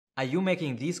Are you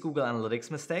making these Google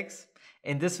Analytics mistakes?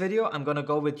 In this video, I'm going to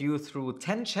go with you through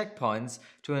 10 checkpoints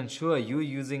to ensure you're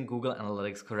using Google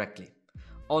Analytics correctly.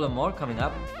 All and more coming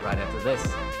up right after this.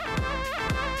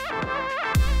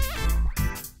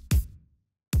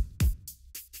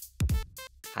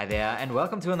 Hi there, and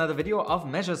welcome to another video of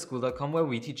MeasureSchool.com, where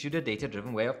we teach you the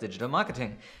data-driven way of digital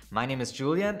marketing. My name is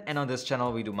Julian, and on this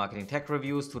channel we do marketing tech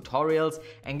reviews, tutorials,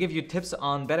 and give you tips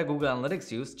on better Google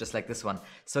Analytics use, just like this one.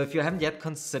 So if you haven't yet,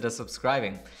 consider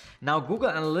subscribing. Now,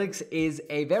 Google Analytics is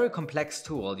a very complex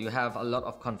tool. You have a lot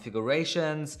of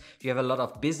configurations, you have a lot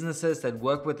of businesses that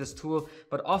work with this tool,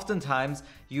 but oftentimes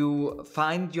you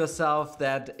find yourself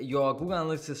that your Google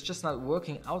Analytics is just not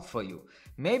working out for you.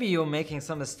 Maybe you're making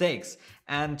some mistakes,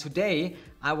 and today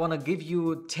I want to give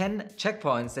you 10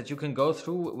 checkpoints that you can go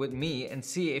through with me and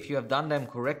see if you have done them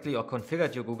correctly or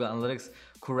configured your Google Analytics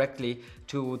correctly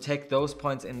to take those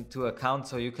points into account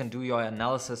so you can do your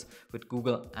analysis with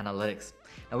Google Analytics.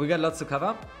 Now, we got lots to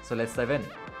cover, so let's dive in.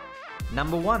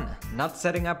 Number 1, not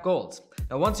setting up goals.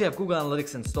 Now, once you have Google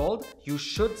Analytics installed, you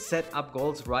should set up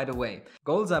goals right away.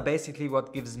 Goals are basically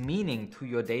what gives meaning to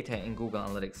your data in Google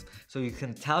Analytics. So you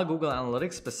can tell Google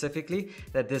Analytics specifically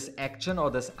that this action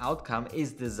or this outcome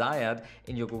is desired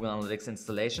in your Google Analytics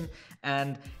installation,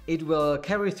 and it will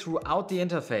carry throughout the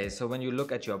interface. So when you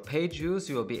look at your page views,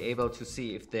 you will be able to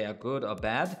see if they are good or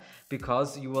bad,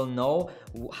 because you will know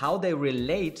how they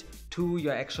relate to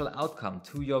your actual outcome,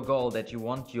 to your goal that you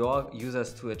want your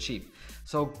users to achieve.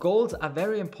 So goals are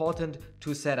very important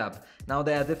to set up. Now,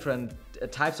 there are different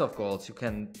types of goals. You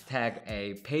can tag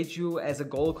a page view as a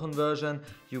goal conversion,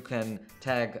 you can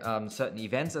tag certain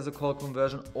events as a goal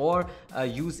conversion, or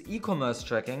use e-commerce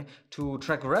tracking to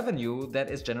track revenue that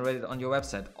is generated on your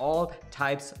website. All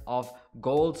types of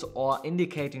goals, or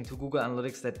indicating to Google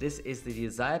Analytics that this is the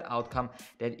desired outcome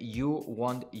that you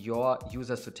want your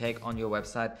users to take on your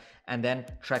website, and then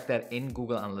track that in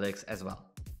Google Analytics as well.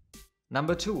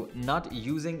 Number 2, not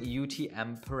using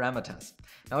UTM parameters.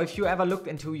 Now, if you ever looked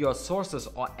into your sources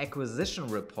or acquisition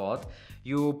report,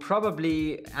 you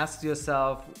probably asked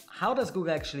yourself, how does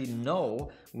Google actually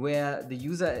know where the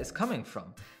user is coming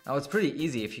from? Now, it's pretty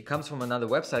easy. If he comes from another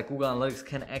website, Google Analytics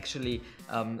can actually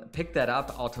pick that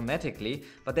up automatically.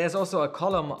 But there's also a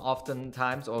column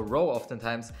oftentimes, or row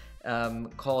oftentimes,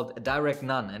 called direct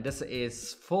none, and this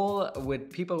is full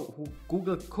with people who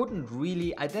Google couldn't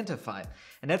really identify,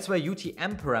 and that's where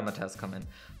UTM parameters come in.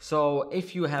 So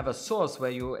if you have a source where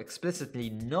you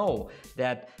explicitly know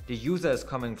that the user is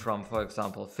coming from, for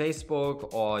example,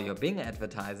 Facebook or your Bing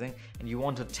advertising, and you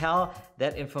want to tell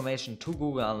that information to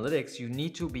Google Analytics, you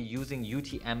need to be using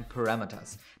UTM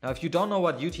parameters. Now, if you don't know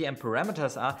what UTM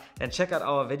parameters are, then check out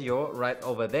our video right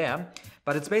over there.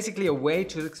 But it's basically a way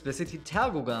to explicitly tell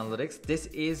Google Analytics this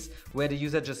is where the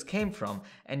user just came from,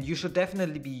 and you should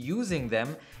definitely be using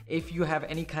them if you have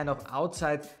any kind of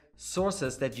outside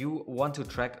sources that you want to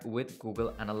track with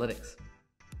Google Analytics.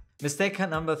 Mistake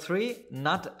number 3,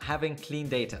 not having clean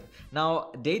data.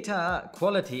 Now, data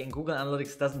quality in Google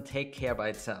Analytics doesn't take care by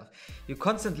itself. You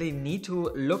constantly need to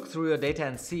look through your data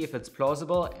and see if it's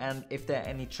plausible and if there are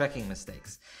any tracking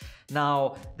mistakes.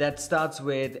 Now, that starts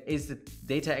with, is the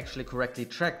data actually correctly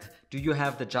tracked? Do you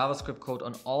have the JavaScript code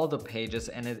on all the pages,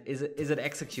 and is it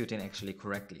executing actually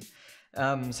correctly?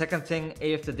 Second thing,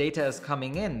 if the data is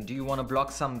coming in, do you want to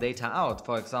block some data out?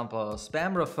 For example,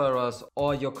 spam referrers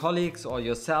or your colleagues or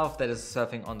yourself that is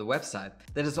surfing on the website.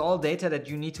 That is all data that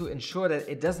you need to ensure that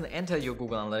it doesn't enter your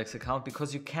Google Analytics account,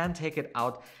 because you can take it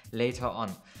out later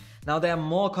on. Now, there are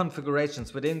more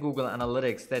configurations within Google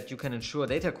Analytics that you can ensure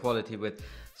data quality with.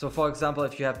 So, for example,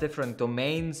 if you have different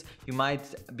domains, you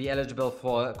might be eligible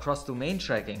for cross-domain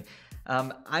tracking.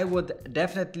 I would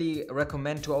definitely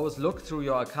recommend to always look through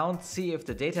your account, see if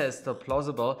the data is still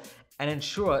plausible, and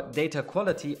ensure data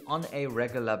quality on a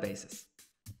regular basis.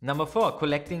 Number 4,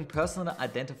 collecting personal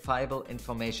identifiable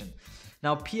information.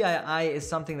 Now, PII is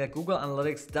something that Google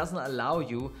Analytics doesn't allow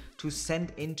you to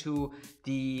send into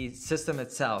the system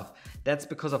itself. That's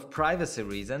because of privacy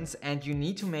reasons, and you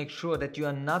need to make sure that you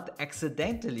are not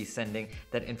accidentally sending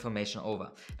that information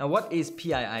over. Now, what is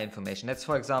PII information? That's,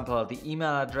 for example, the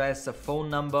email address, the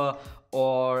phone number,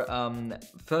 or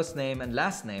first name and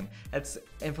last name. That's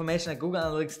information that Google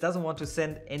Analytics doesn't want to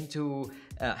send into,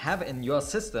 have in your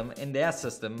system, in their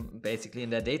system, basically in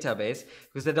their database,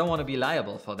 because they don't want to be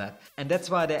liable for that. And that's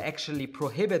why they actually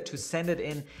prohibit to send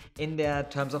it in their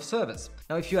terms of service.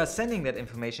 Now, if you are sending that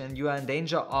information, you are in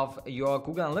danger of your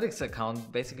Google Analytics account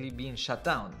basically being shut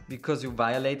down because you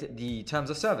violate the terms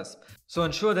of service. So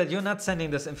ensure that you're not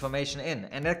sending this information in,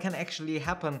 and that can actually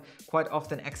happen quite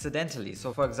often accidentally.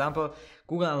 So for example,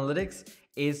 Google Analytics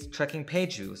is tracking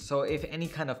page views. So if any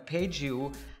kind of page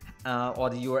view or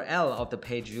the URL of the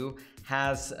page view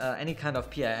has any kind of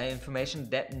PII information,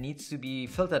 that needs to be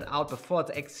filtered out before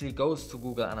it actually goes to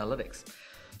Google Analytics.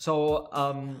 So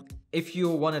if you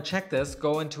want to check this,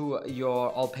 go into your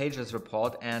all pages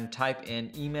report and type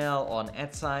in email or an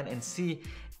 @ and see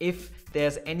if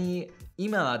there's any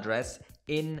email address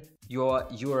in your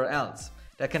URLs.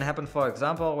 That can happen, for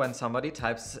example, when somebody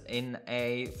types in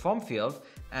a form field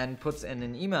and puts in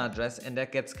an email address and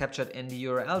that gets captured in the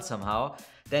URL somehow.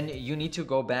 Then you need to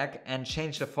go back and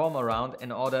change the form around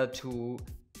in order to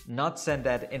not send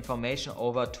that information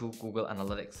over to Google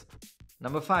Analytics.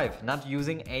 Number 5, not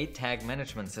using a tag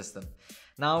management system.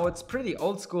 Now, it's pretty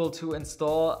old school to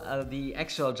install the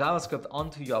actual JavaScript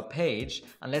onto your page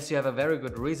unless you have a very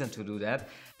good reason to do that.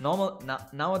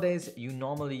 Nowadays, you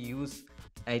normally use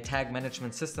a tag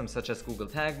management system such as Google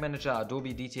Tag Manager,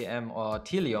 Adobe DTM or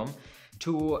Telium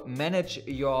to manage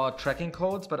your tracking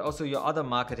codes, but also your other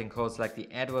marketing codes like the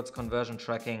AdWords conversion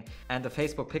tracking and the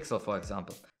Facebook pixel, for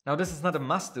example. Now, this is not a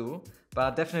must-do,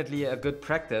 but definitely a good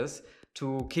practice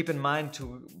to keep in mind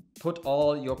to put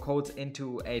all your codes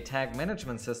into a tag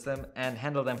management system and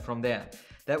handle them from there.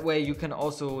 That way you can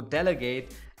also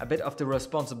delegate a bit of the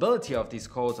responsibility of these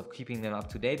codes, of keeping them up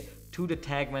to date, to the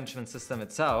tag management system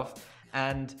itself.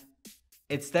 And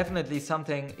it's definitely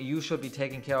something you should be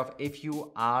taking care of if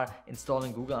you are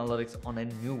installing Google Analytics on a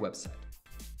new website.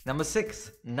 Number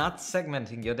 6, not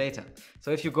segmenting your data.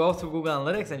 So if you go through Google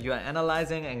Analytics and you are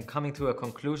analyzing and coming to a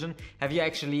conclusion, have you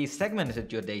actually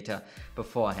segmented your data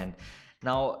beforehand?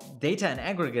 Now, data in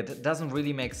aggregate doesn't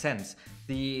really make sense.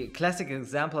 The classic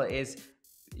example is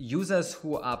users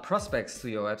who are prospects to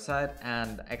your website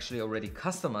and actually already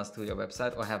customers to your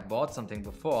website or have bought something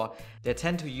before, they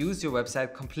tend to use your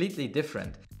website completely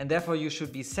different. And therefore you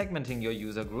should be segmenting your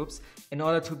user groups in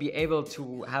order to be able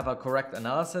to have a correct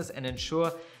analysis and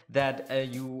ensure that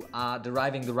you are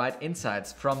deriving the right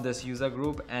insights from this user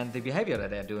group and the behavior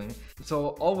that they're doing. So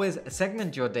always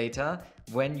segment your data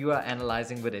when you are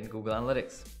analyzing within Google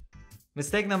Analytics.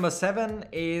 Mistake number 7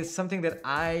 is something that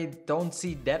I don't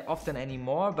see that often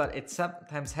anymore, but it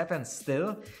sometimes happens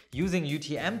still, using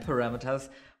UTM parameters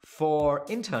for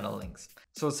internal links.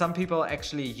 So some people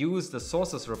actually use the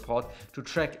sources report to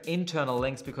track internal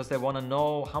links because they want to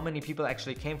know how many people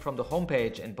actually came from the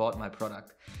homepage and bought my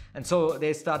product. And so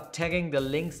they start tagging the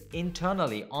links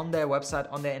internally on their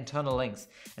website, on their internal links.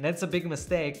 And that's a big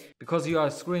mistake because you are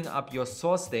screwing up your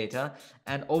source data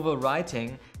and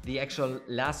overwriting the actual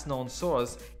last known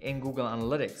source in Google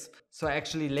Analytics. So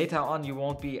actually later on you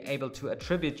won't be able to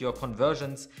attribute your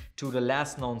conversions to the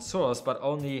last known source, but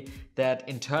only that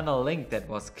internal link that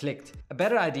was clicked. A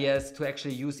better idea is to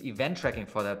actually use event tracking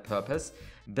for that purpose.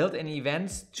 Build in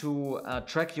events to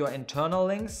track your internal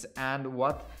links and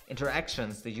what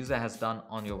interactions the user has done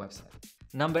on your website.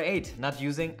 Number 8, not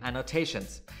using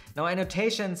annotations. Now,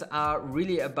 annotations are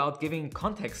really about giving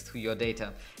context to your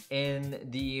data in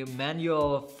the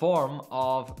manual form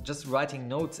of just writing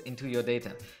notes into your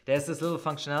data. There's this little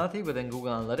functionality within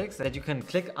Google Analytics that you can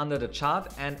click under the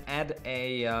chart and add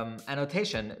a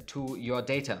annotation to your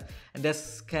data. And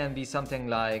this can be something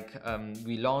like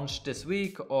we launched this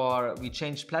week, or we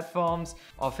changed platforms,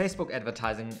 or Facebook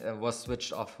advertising was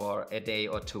switched off for a day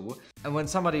or two. And when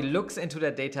somebody looks into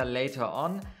that data later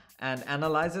on and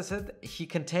analyzes it, he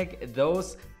can take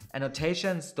those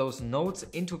annotations, those notes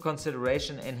into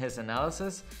consideration in his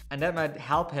analysis, and that might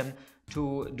help him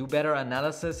to do better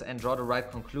analysis and draw the right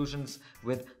conclusions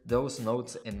with those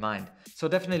notes in mind. So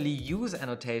definitely use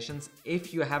annotations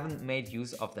if you haven't made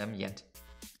use of them yet.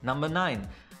 Number 9,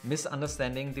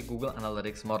 misunderstanding the Google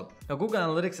Analytics model. Now, Google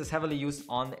Analytics is heavily used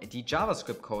on the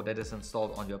JavaScript code that is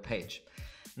installed on your page.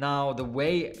 Now, the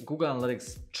way Google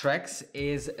Analytics tracks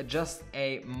is just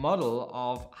a model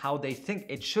of how they think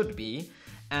it should be,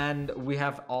 and we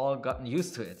have all gotten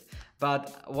used to it.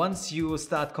 But once you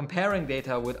start comparing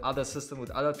data with other systems, with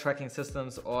other tracking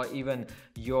systems, or even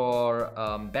your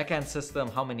backend system,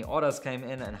 how many orders came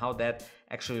in and how that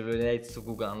actually relates to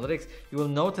Google Analytics, you will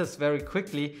notice very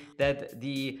quickly that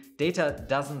the data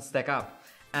doesn't stack up.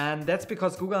 And that's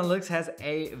because Google Analytics has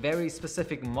a very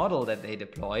specific model that they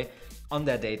deploy on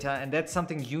their data, and that's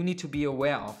something you need to be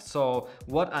aware of. So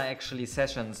what are actually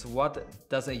sessions? What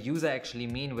does a user actually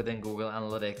mean within Google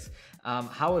Analytics?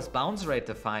 How is bounce rate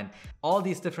defined? All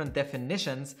these different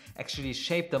definitions actually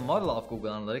shape the model of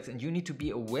Google Analytics, and you need to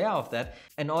be aware of that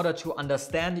in order to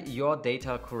understand your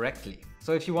data correctly.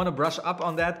 So if you want to brush up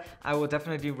on that, I would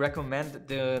definitely recommend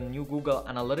the new Google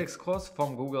Analytics course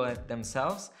from Google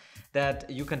themselves that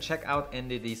you can check out in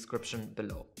the description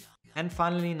below. And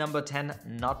finally, number 10,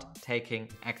 not taking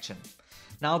action.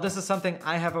 Now, this is something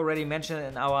I have already mentioned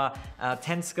in our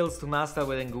 10 skills to master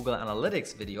within Google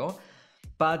Analytics video.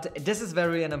 But this is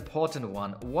very an important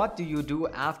one. What do you do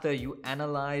after you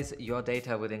analyze your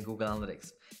data within Google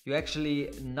Analytics? You actually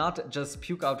not just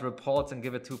puke out reports and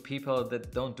give it to people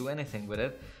that don't do anything with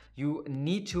it. You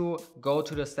need to go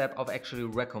to the step of actually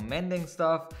recommending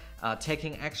stuff,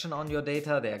 taking action on your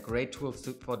data. There are great tools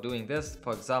for doing this.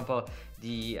 For example,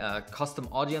 the custom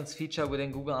audience feature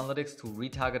within Google Analytics to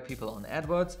retarget people on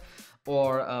AdWords,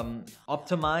 or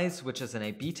Optimize, which is an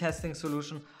A/B testing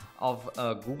solution of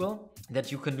Google that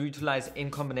you can utilize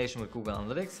in combination with Google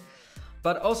Analytics.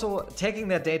 But also taking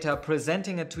that data,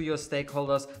 presenting it to your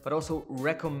stakeholders, but also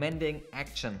recommending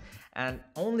action. And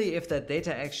only if that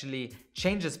data actually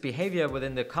changes behavior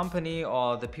within the company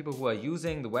or the people who are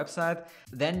using the website,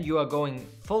 then you are going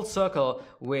full circle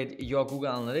with your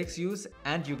Google Analytics use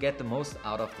and you get the most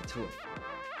out of the tool.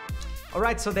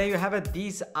 Alright, so there you have it.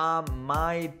 These are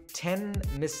my 10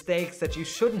 mistakes that you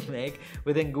shouldn't make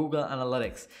within Google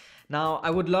Analytics. Now, I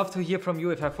would love to hear from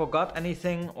you if I forgot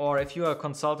anything, or if you are a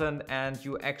consultant and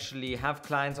you actually have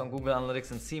clients on Google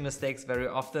Analytics and see mistakes very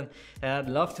often, then I'd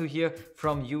love to hear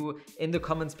from you in the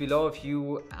comments below if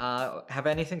you have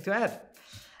anything to add.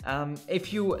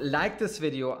 If you like this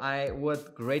video, I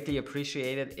would greatly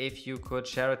appreciate it if you could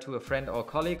share it to a friend or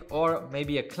colleague, or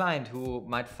maybe a client who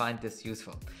might find this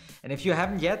useful. And if you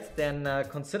haven't yet, then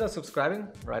consider subscribing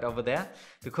right over there,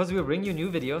 because we bring you new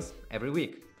videos every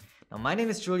week. Now, my name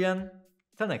is Julian.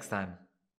 Till next time.